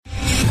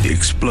The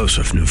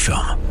explosive new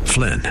film,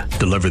 Flynn,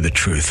 deliver the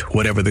truth,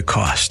 whatever the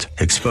cost,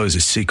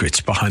 exposes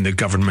secrets behind the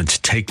government's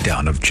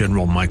takedown of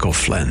General Michael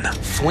Flynn.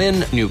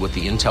 Flynn knew what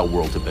the intel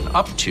world had been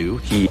up to.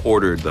 He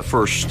ordered the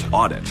first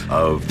audit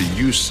of the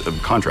use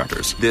of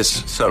contractors.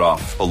 This set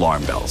off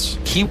alarm bells.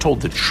 He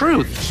told the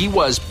truth. He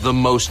was the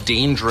most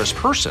dangerous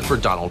person for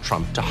Donald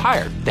Trump to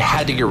hire. They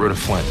had to get rid of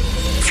Flynn.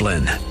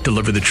 Flynn,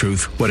 deliver the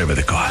truth, whatever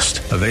the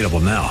cost. Available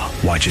now.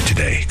 Watch it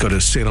today. Go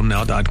to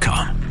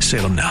salemnow.com.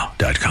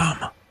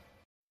 salemnow.com.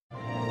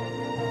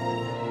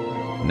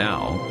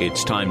 Now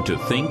it's time to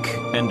think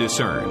and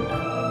discern.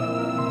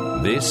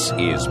 This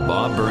is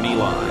Bob Burney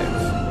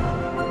Live.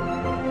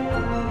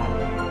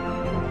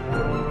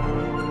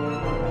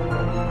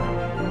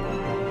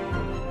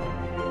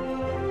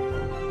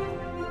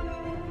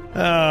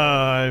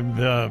 I'm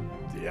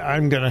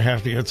going to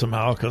have to get some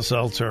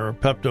Alka-Seltzer or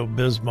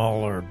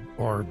Pepto-Bismol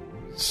or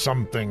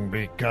something,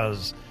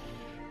 because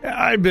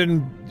I've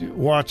been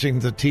watching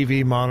the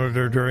TV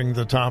monitor during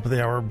the top of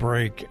the hour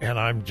break, and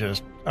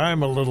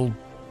I'm a little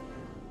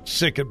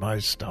sick at my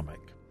stomach.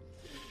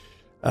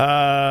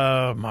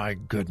 My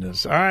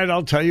goodness. All right,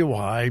 I'll tell you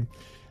why.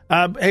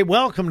 Hey,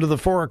 welcome to the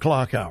 4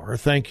 o'clock hour.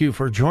 Thank you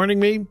for joining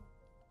me.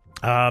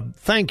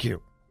 Thank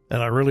you.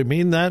 And I really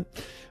mean that.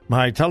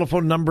 My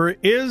telephone number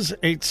is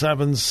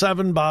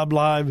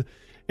 877-BOB-LIVE,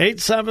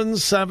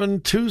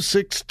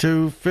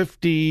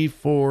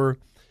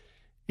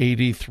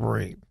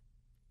 877-262-5483.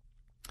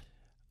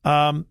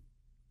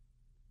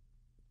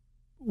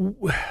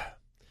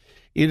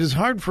 It is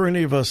hard for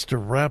any of us to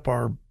wrap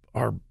our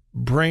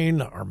brain,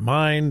 our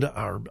mind,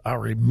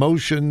 our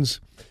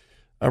emotions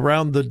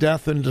around the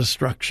death and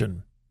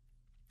destruction,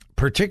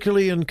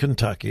 particularly in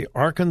Kentucky,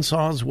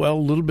 Arkansas as well, a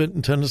little bit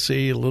in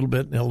Tennessee, a little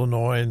bit in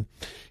Illinois, and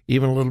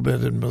even a little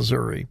bit in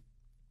Missouri,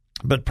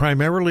 but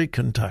primarily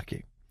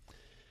Kentucky.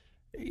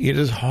 It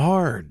is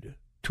hard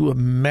to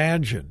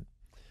imagine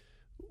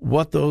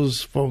what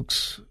those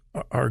folks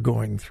are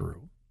going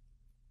through.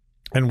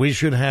 And we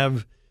should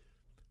have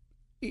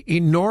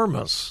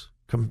enormous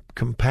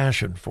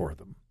compassion for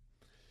them.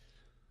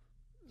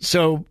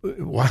 So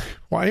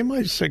why am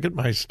I sick at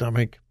my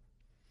stomach?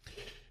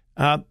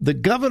 The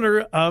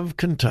governor of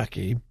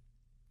Kentucky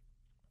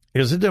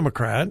is a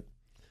Democrat,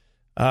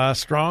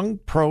 strong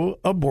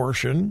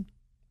pro-abortion,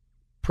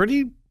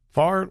 pretty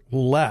far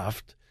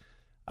left.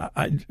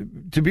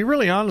 To be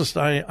really honest,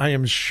 I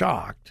am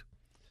shocked.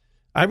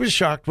 I was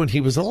shocked when he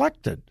was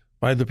elected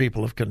by the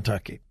people of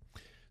Kentucky.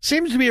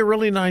 Seems to be a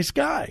really nice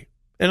guy.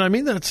 And I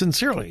mean that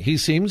sincerely. He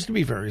seems to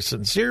be very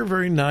sincere,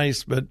 very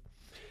nice, but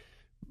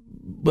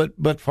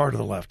far to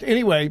the left.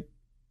 Anyway,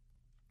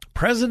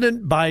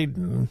 President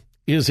Biden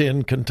is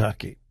in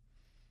Kentucky,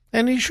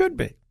 and he should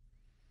be.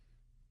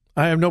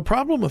 I have no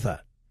problem with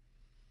that.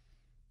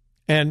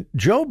 And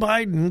Joe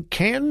Biden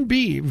can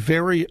be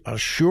very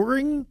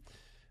assuring,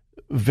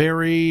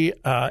 very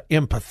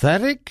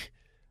empathetic.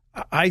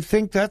 I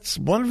think that's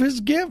one of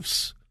his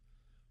gifts.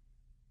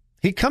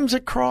 He comes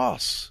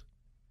across,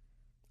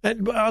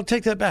 and I'll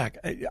take that back.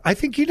 I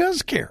think he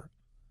does care.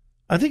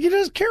 I think he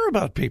does care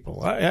about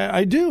people.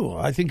 I do.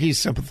 I think he's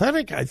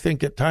sympathetic. I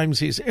think at times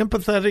he's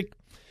empathetic.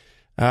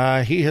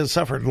 He has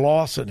suffered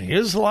loss in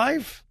his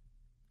life.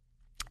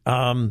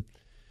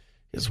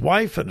 His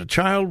wife and a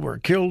child were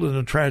killed in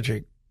a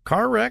tragic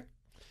car wreck.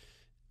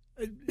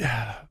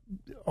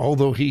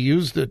 Although he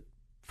used it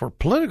for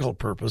political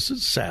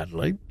purposes,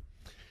 sadly.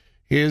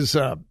 His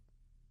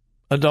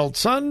adult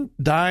son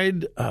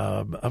died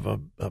of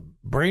a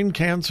brain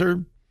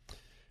cancer.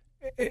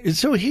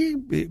 So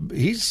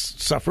he's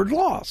suffered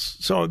loss.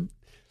 So,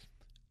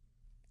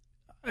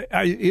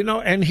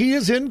 and he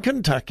is in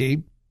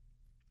Kentucky.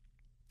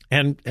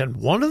 And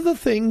one of the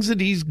things that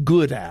he's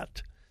good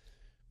at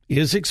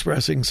is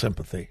expressing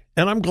sympathy.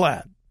 And I'm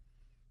glad.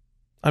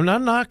 I'm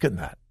not knocking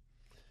that.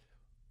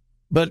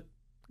 But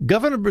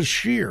Governor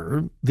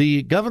Beshear,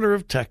 the governor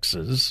of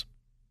Texas,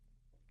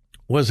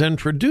 was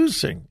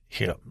introducing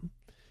him,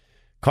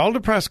 called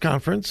a press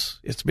conference.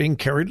 It's being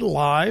carried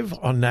live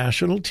on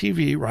national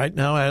TV right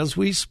now as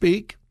we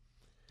speak.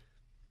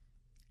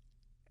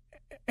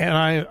 And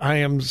I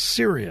am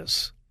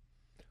serious.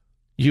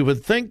 You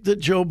would think that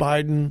Joe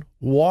Biden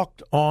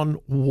walked on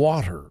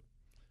water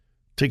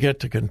to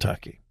get to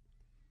Kentucky.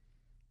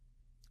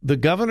 The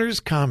governor's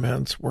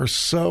comments were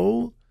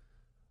so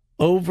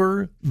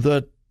over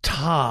the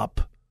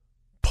top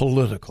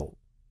political.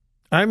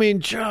 I mean,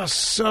 just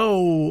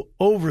so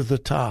over the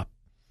top.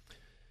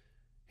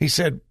 He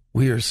said,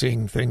 "We are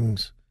seeing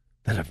things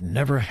that have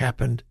never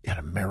happened in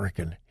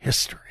American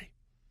history.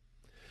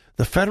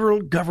 The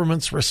federal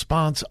government's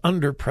response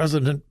under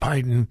President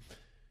Biden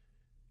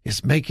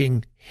is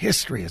making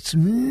history. It's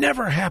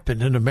never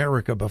happened in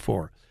America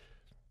before."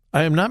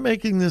 I am not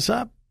making this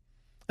up.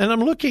 And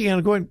I'm looking at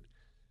it going,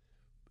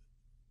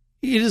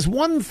 it is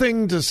one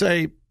thing to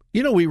say,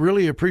 we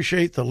really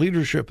appreciate the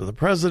leadership of the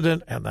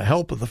president and the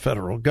help of the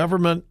federal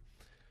government.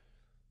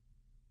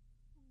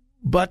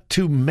 But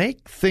to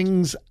make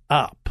things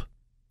up,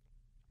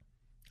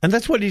 and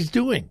that's what he's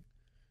doing.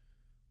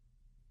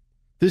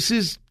 This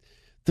is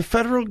The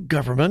federal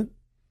government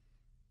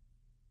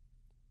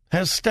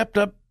has stepped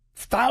up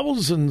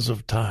thousands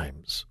of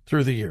times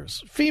through the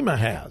years. FEMA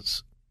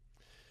has.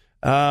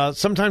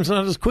 Sometimes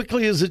not as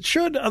quickly as it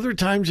should, other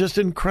times just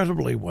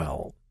incredibly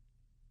well.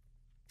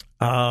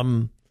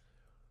 Okay,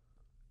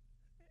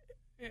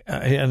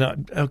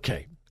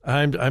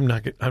 I'm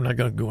not going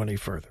to go any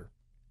further.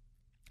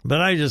 But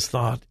I just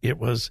thought it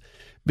was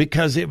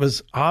because it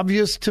was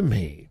obvious to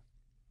me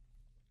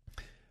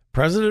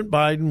President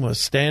Biden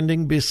was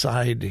standing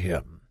beside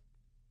him.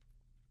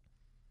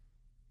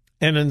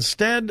 And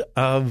instead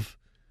of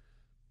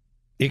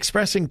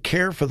expressing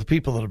care for the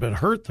people that have been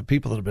hurt, the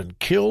people that have been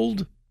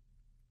killed,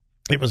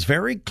 it was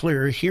very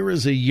clear here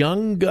is a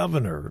young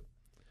governor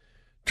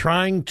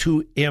trying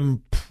to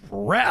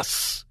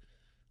impress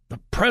the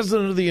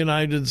President of the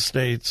United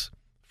States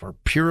for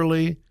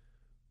purely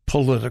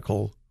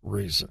political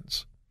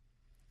reasons.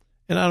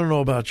 And I don't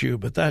know about you,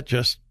 but that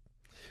just,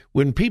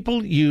 when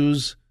people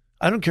use,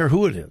 I don't care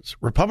who it is,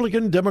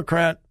 Republican,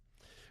 Democrat,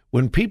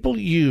 when people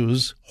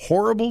use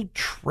horrible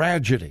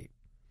tragedy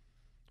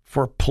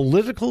for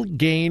political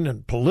gain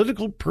and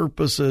political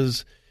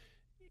purposes,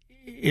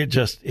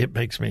 it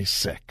makes me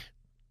sick.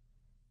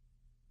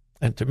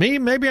 And to me,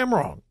 maybe I'm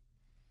wrong.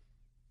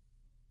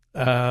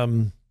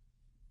 To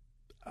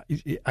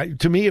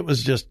me, it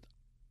was just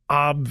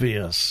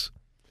obvious.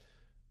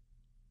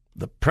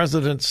 The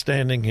president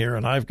standing here,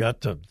 and I've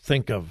got to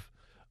think of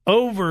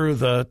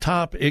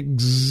over-the-top,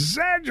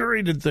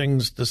 exaggerated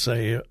things to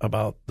say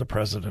about the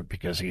president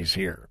because he's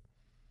here.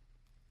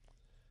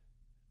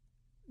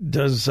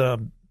 Does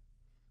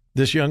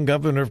this young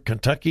governor of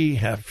Kentucky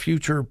have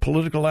future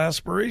political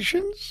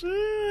aspirations?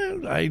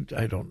 I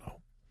don't know.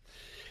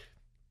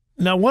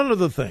 Now, one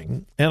other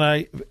thing, and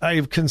I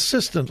have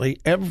consistently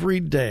every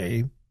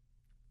day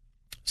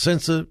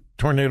since the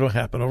tornado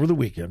happened over the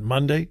weekend,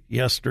 Monday,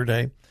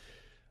 yesterday,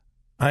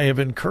 I have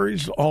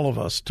encouraged all of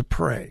us to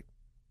pray.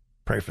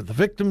 Pray for the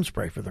victims,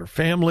 pray for their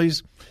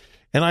families,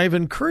 and I have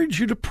encouraged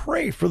you to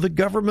pray for the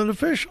government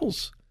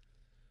officials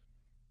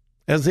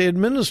as they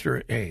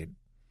administer aid,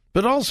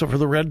 but also for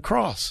the Red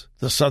Cross,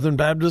 the Southern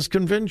Baptist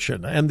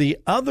Convention, and the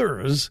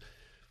others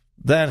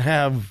that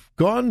have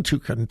gone to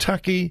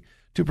Kentucky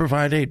to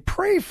provide aid.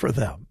 Pray for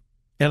them,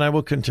 and I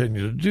will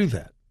continue to do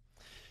that.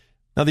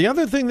 Now, the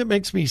other thing that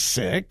makes me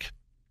sick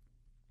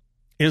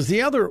is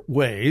the other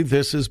way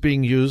this is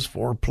being used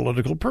for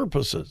political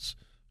purposes.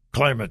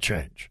 Climate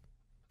change.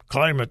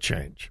 Climate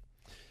change.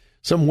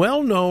 Some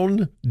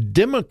well-known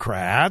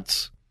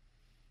Democrats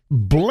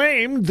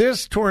blamed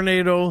this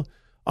tornado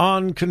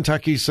on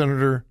Kentucky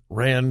Senator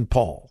Rand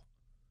Paul.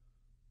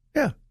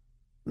 Yeah.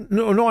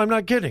 No, I'm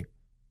not kidding.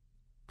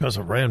 Because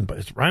of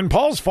it's Rand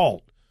Paul's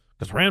fault.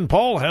 Because Rand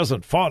Paul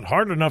hasn't fought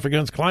hard enough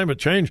against climate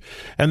change.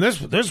 And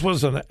this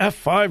was an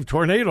F5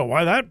 tornado.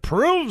 Why, that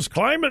proves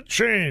climate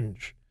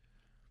change.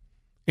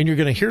 And you're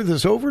going to hear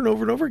this over and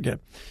over and over again.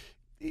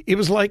 It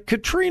was like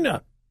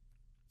Katrina.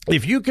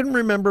 If you can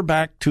remember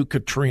back to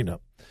Katrina,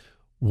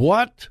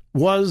 what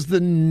was the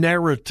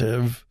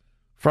narrative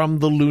from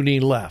the loony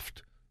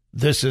left?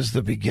 This is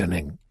the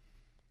beginning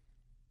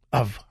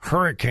of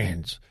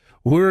hurricanes.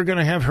 We're going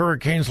to have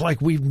hurricanes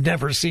like we've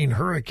never seen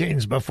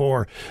hurricanes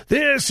before.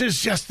 This is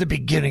just the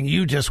beginning.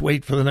 You just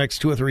wait for the next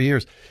 2 or 3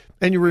 years.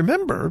 And you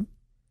remember,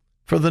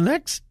 for the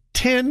next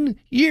 10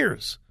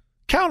 years,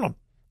 count them,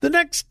 the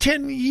next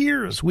 10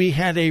 years, we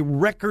had a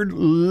record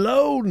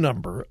low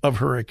number of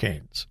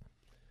hurricanes.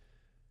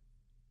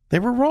 They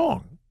were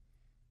wrong.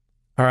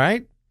 All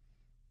right?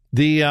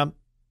 The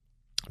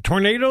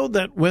tornado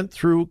that went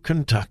through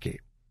Kentucky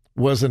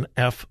was an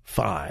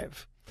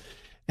F5.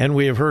 And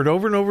we have heard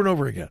over and over and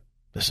over again,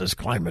 this is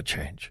climate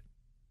change.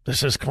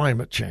 This is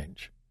climate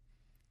change.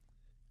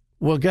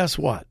 Well, guess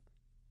what?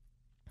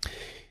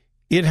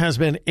 It has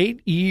been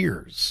 8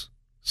 years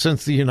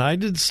since the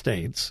United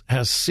States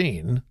has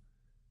seen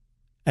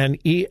an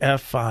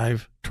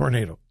EF5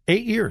 tornado.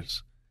 8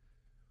 years,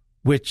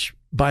 which,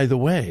 by the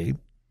way,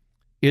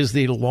 is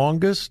the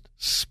longest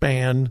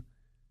span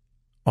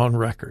on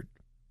record.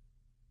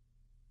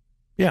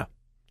 Yeah,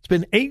 it's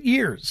been 8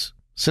 years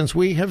since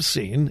we have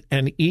seen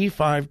an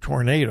E5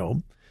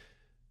 tornado,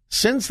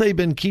 since they've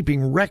been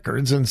keeping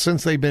records and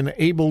since they've been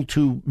able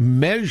to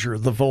measure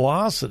the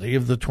velocity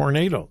of the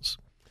tornadoes.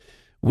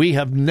 We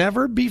have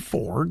never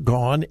before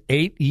gone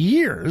 8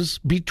 years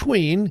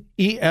between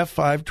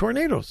EF5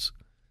 tornadoes.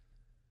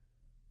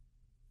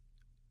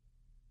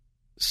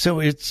 So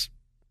it's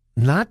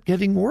not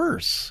getting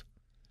worse.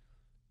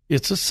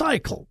 It's a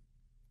cycle.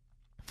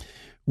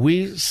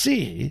 We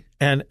see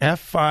an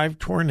F5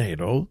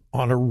 tornado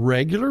on a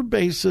regular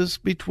basis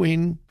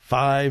between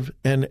 5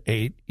 and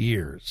 8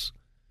 years.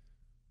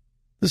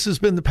 This has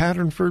been the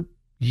pattern for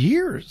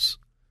years.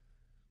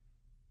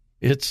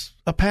 It's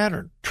a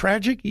pattern.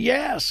 Tragic?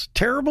 Yes.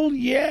 Terrible?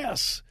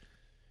 Yes.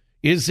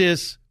 Is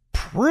this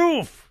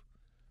proof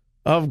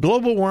of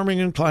global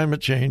warming and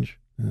climate change?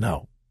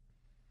 No.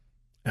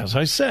 As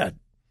I said,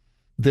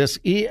 this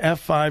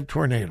EF5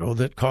 tornado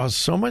that caused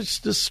so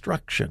much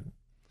destruction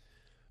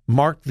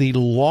marked the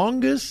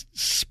longest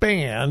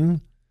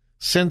span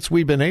since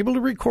we've been able to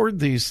record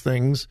these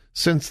things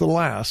since the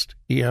last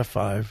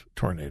EF5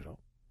 tornado.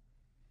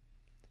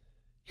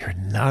 You're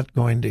not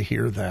going to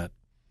hear that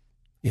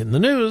in the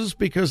news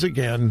because,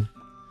 again,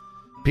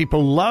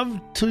 people love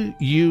to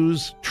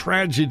use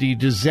tragedy,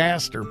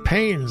 disaster,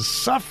 pain,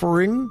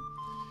 suffering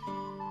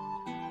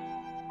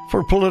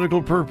for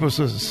political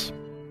purposes.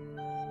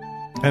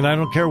 And I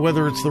don't care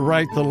whether it's the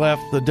right, the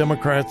left, the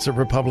Democrats, or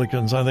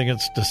Republicans. I think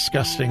it's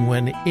disgusting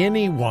when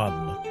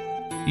anyone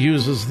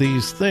uses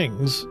these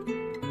things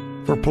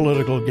for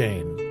political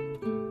gain.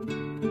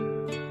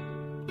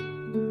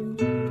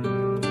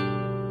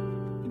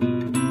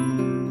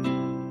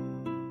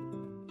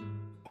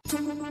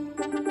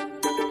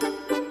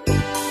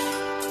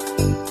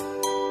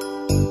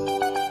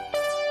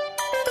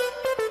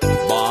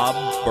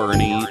 Bob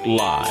Burney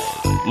Live.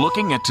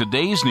 Looking at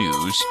today's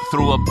news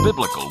through a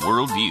biblical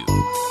worldview.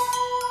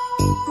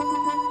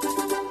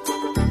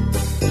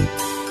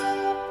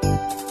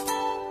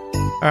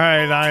 All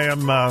right, I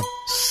am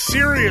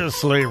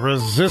seriously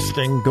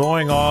resisting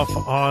going off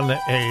on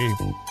a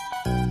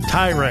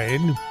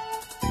tirade,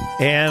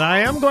 and I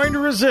am going to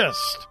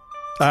resist.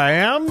 I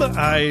am.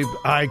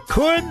 I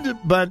could,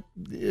 but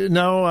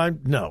no.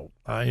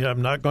 I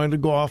am not going to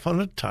go off on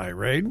a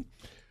tirade,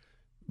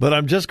 but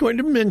I'm just going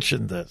to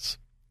mention this.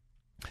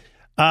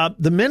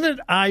 The minute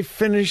I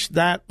finished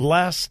that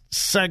last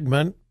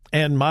segment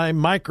and my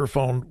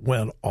microphone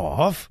went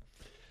off,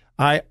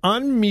 I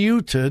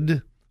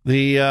unmuted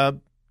the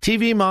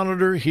TV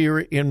monitor here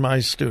in my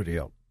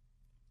studio.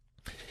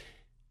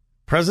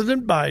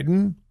 President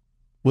Biden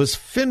was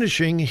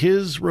finishing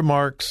his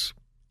remarks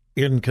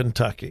in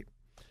Kentucky.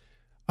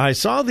 I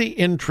saw the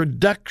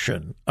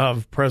introduction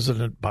of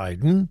President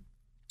Biden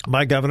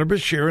by Governor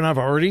Beshear, and I've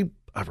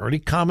already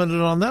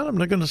commented on that. I'm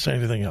not going to say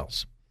anything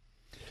else.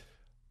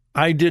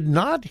 I did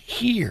not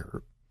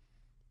hear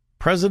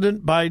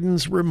President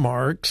Biden's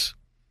remarks.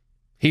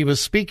 He was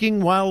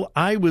speaking while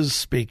I was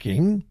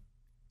speaking.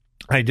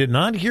 I did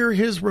not hear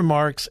his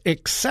remarks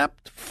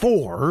except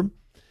for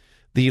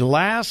the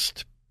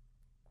last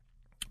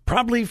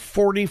probably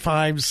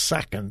 45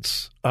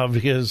 seconds of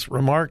his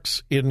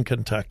remarks in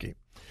Kentucky.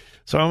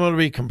 So I'm going to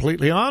be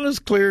completely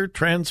honest, clear,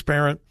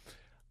 transparent.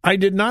 I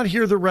did not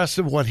hear the rest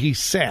of what he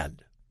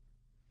said.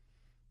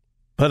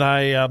 But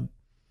I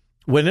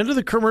went into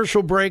the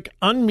commercial break,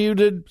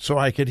 unmuted, so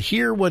I could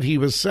hear what he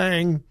was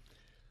saying.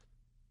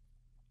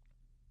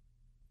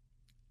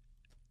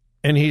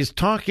 And he's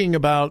talking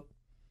about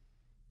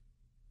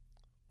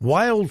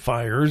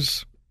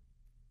wildfires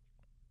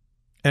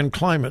and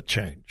climate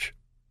change.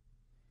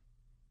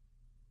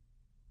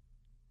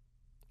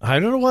 I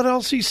don't know what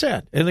else he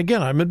said. And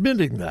again, I'm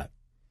admitting that.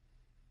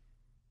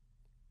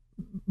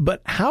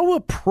 But how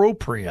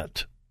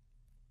appropriate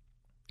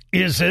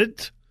is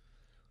it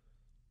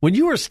when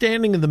you are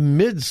standing in the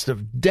midst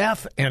of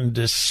death and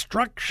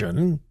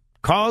destruction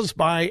caused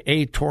by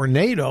a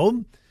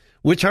tornado,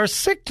 which are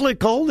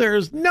cyclical?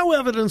 There's no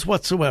evidence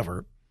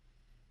whatsoever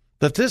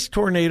that this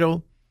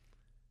tornado,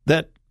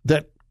 that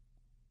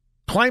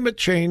climate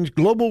change,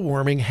 global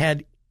warming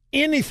had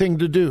anything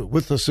to do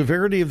with the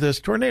severity of this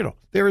tornado.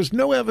 There is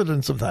no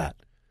evidence of that.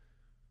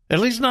 At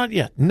least not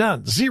yet.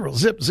 None. Zero.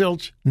 Zip.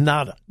 Zilch.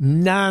 Nada.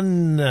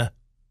 None.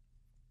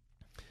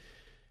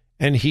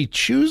 And he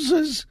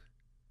chooses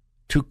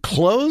to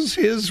close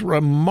his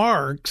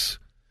remarks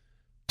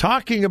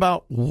talking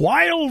about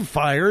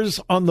wildfires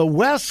on the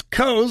West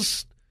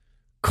Coast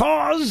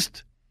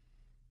caused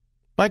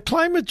by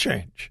climate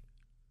change.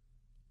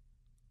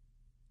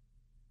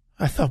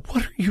 I thought,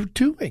 what are you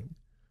doing?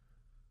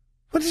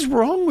 What is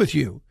wrong with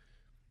you?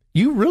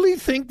 You really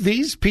think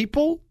these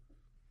people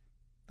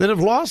that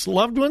have lost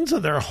loved ones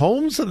and their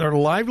homes and their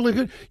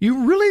livelihood,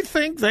 you really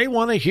think they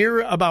want to hear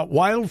about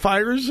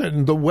wildfires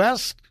in the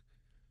West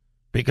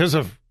because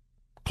of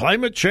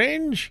climate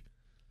change?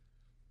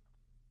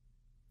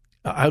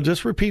 I'll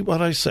just repeat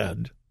what I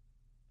said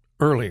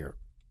earlier.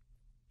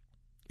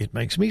 It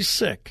makes me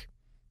sick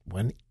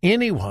when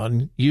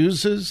anyone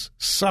uses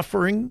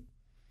suffering,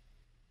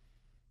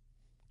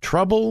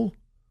 trouble,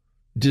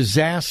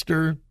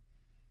 disaster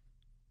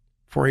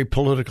for a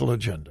political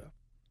agenda.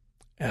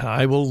 And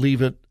I will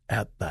leave it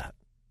at that.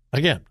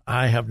 Again,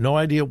 I have no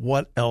idea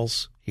what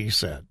else he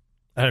said.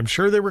 I'm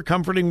sure they were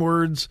comforting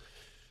words.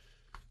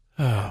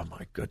 Oh,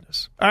 my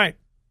goodness. All right.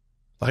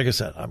 Like I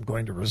said, I'm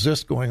going to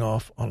resist going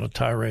off on a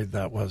tirade.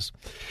 That was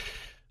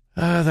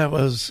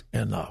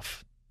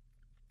enough.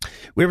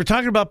 We were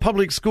talking about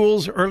public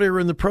schools earlier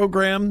in the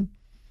program.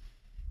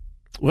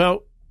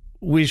 Well,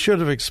 we should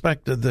have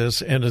expected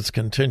this, and it's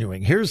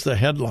continuing. Here's the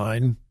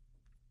headline.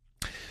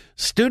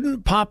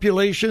 Student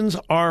populations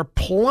are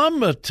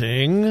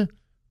plummeting.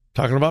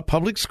 Talking about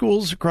public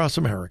schools across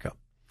America.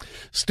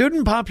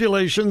 Student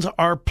populations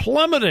are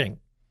plummeting,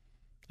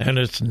 and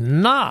it's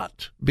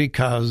not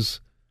because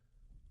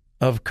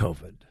of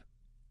COVID.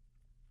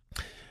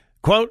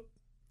 Quote,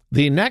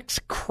 the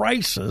next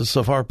crisis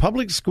of our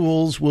public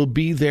schools will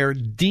be their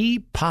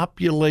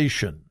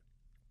depopulation.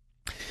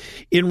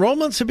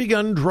 Enrollments have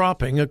begun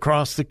dropping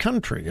across the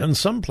country, in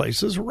some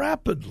places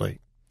rapidly.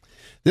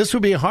 This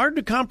would be hard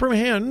to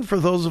comprehend for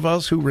those of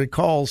us who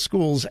recall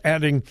schools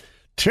adding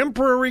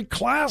temporary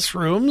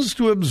classrooms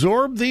to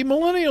absorb the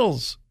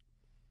millennials.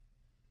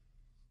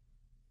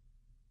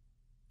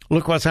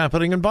 Look what's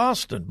happening in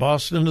Boston.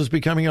 Boston is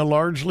becoming a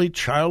largely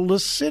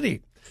childless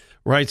city,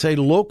 writes a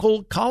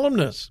local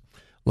columnist.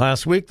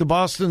 Last week, the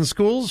Boston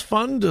Schools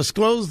Fund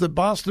disclosed that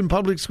Boston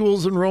Public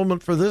Schools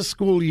enrollment for this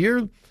school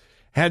year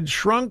had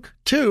shrunk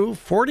to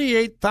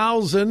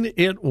 48,000.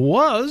 It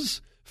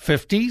was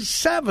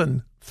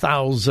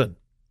 57,000.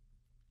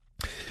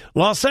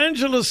 Los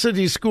Angeles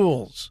City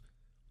schools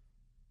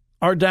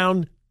are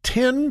down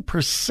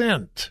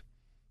 10%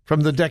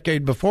 from the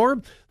decade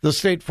before. The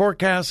state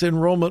forecasts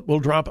enrollment will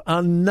drop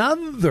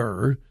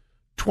another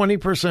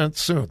 20%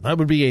 soon. That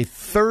would be a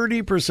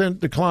 30%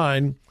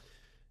 decline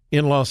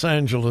in Los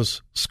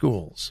Angeles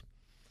schools.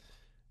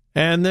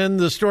 And then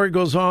the story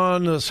goes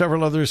on,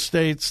 several other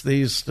states,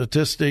 these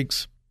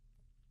statistics.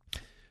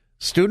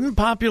 Student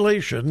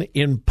population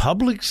in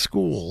public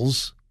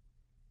schools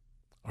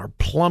are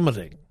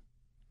plummeting.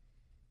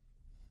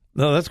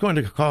 Now, that's going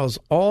to cause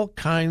all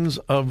kinds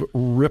of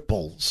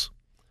ripples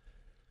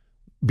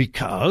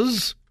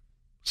because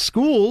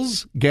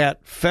schools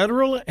get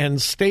federal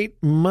and state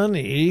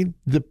money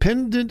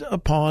dependent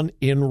upon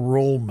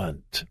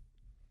enrollment.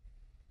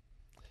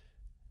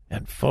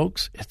 And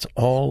folks, it's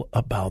all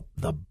about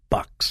the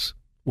bucks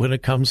when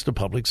it comes to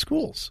public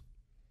schools.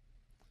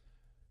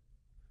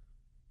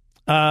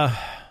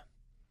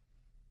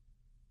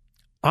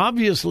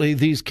 Obviously,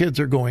 these kids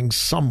are going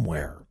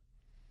somewhere.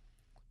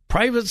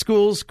 Private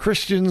schools,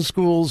 Christian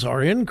schools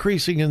are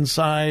increasing in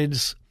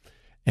size,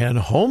 and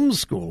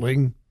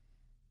homeschooling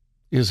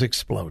is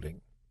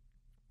exploding.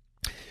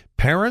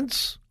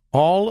 Parents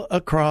all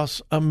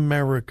across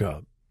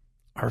America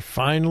are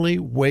finally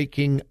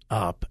waking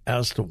up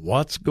as to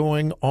what's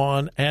going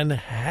on and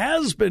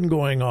has been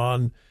going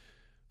on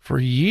for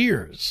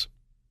years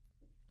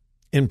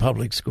in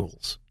public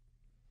schools.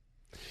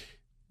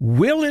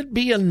 Will it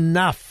be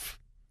enough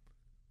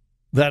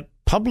that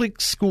public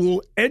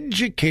school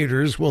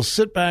educators will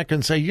sit back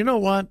and say, you know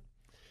what,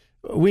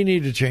 we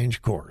need to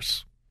change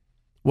course?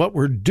 What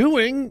we're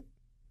doing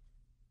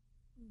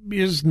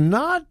is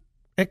not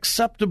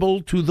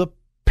acceptable to the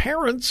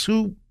parents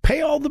who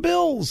pay all the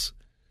bills.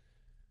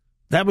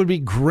 That would be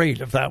great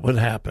if that would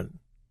happen.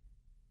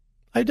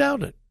 I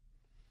doubt it.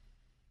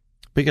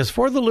 Because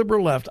for the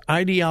liberal left,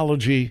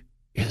 ideology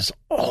is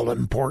all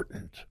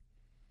important.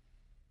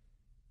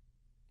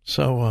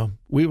 So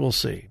we will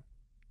see.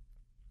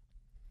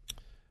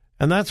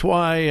 And that's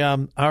why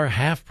our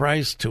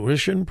half-price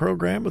tuition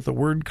program at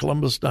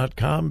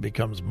thewordcolumbus.com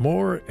becomes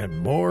more and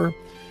more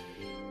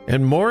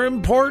and more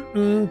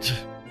important.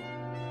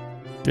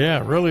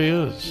 Yeah, it really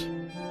is.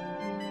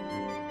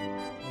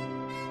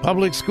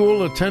 Public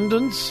school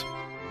attendance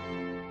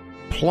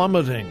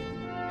plummeting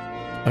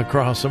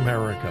across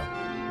America.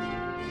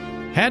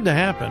 Had to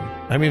happen.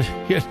 I mean,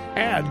 it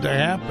had to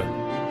happen.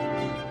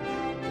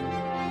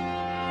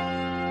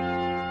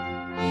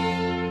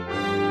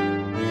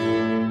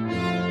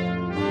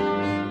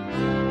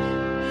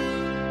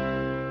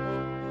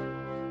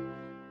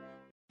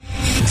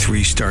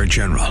 Three-star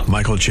General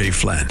Michael J.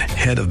 Flynn,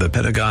 head of the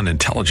Pentagon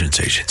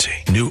Intelligence Agency,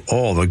 knew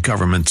all the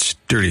government's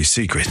dirty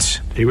secrets.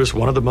 He was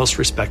one of the most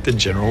respected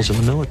generals in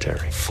the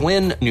military.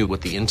 Flynn knew what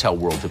the intel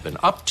world had been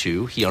up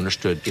to. He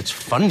understood its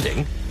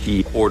funding.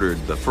 He ordered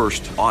the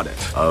first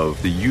audit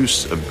of the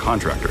use of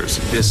contractors.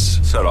 This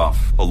set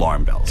off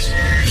alarm bells.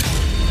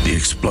 The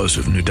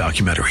explosive new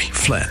documentary,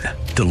 Flynn,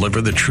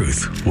 Deliver the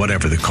Truth,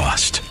 Whatever the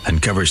Cost,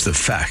 uncovers the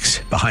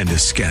facts behind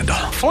this scandal.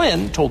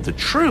 Flynn told the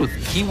truth.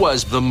 He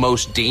was the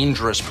most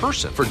dangerous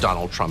person for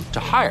Donald Trump to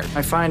hire.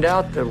 I find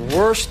out the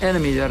worst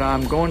enemy that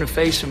I'm going to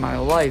face in my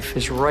life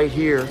is right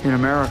here in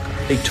America.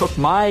 They took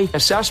my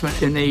assessment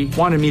and they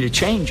wanted me to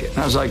change it. And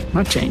I was like, I'm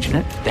not changing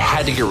it. They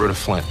had to get rid of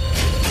Flynn.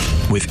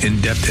 With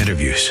in-depth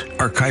interviews,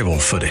 archival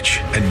footage,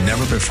 and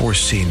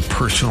never-before-seen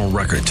personal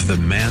records of the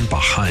man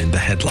behind the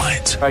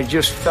headlines. I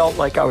just felt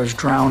like I was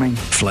drowning.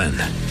 Flynn,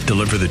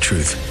 Deliver the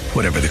Truth,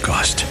 Whatever the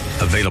Cost.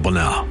 Available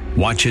now.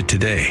 Watch it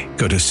today.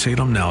 Go to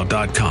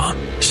salemnow.com.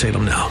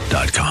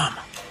 salemnow.com.